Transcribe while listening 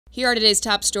Here are today's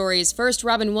top stories. First,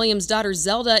 Robin Williams' daughter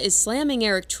Zelda is slamming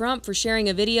Eric Trump for sharing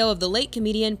a video of the late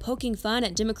comedian poking fun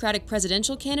at Democratic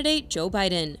presidential candidate Joe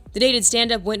Biden. The dated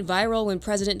stand-up went viral when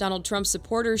President Donald Trump's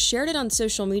supporters shared it on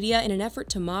social media in an effort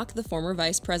to mock the former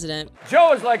vice president.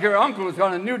 Joe is like your uncle who's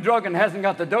on a new drug and hasn't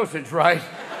got the dosage right.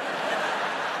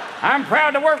 I'm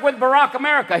proud to work with Barack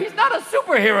America. He's not a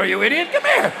superhero, you idiot. Come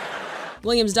here.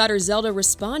 Williams' daughter Zelda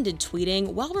responded,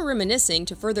 tweeting, "While we're reminiscing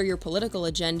to further your political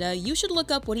agenda, you should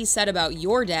look up what he said about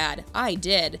your dad. I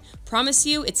did. Promise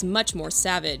you, it's much more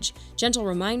savage. Gentle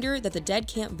reminder that the dead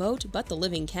can't vote, but the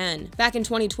living can." Back in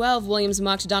 2012, Williams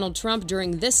mocked Donald Trump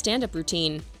during this stand-up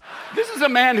routine. This is a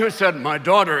man who said, "My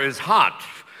daughter is hot."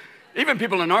 Even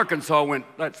people in Arkansas went,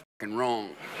 "That's fucking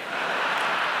wrong."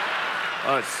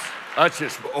 That's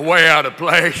just way out of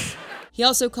place. He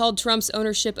also called Trump's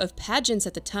ownership of pageants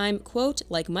at the time, quote,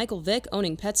 like Michael Vick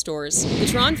owning pet stores. The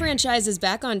Tron franchise is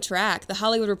back on track. The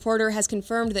Hollywood Reporter has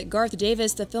confirmed that Garth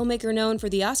Davis, the filmmaker known for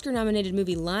the Oscar-nominated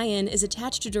movie Lion, is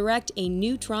attached to direct a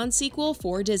new Tron sequel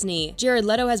for Disney. Jared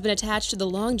Leto has been attached to the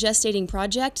long-gestating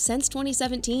project since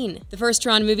 2017. The first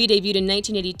Tron movie debuted in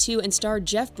 1982 and starred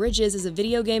Jeff Bridges as a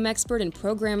video game expert and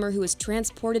programmer who is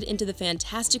transported into the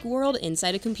fantastic world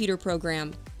inside a computer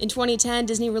program. In 2010,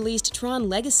 Disney released Tron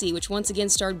Legacy, which once again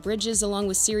starred Bridges along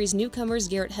with series newcomers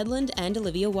Garrett Hedlund and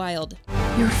Olivia Wilde.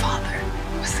 Your father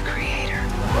was the creator.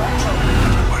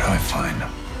 Where do I find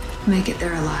him? Make it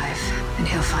there alive, and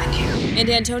he'll find you. And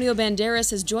Antonio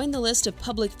Banderas has joined the list of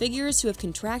public figures who have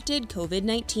contracted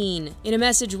COVID-19. In a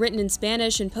message written in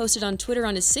Spanish and posted on Twitter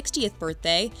on his 60th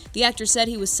birthday, the actor said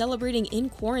he was celebrating in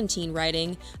quarantine,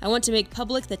 writing, "I want to make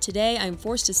public that today I am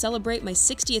forced to celebrate my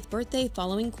 60th birthday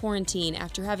following quarantine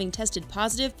after having tested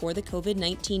positive for the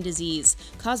COVID-19 disease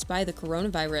caused by the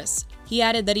coronavirus." He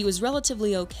added that he was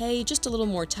relatively okay, just a little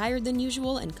more tired than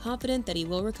usual, and confident that he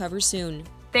will recover soon.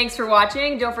 Thanks for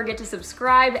watching. Don't forget to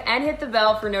subscribe and hit the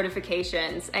bell for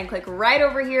notifications, and click right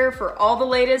over here for all the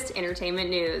latest entertainment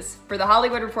news. For the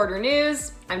Hollywood Reporter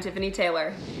News, I'm Tiffany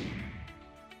Taylor.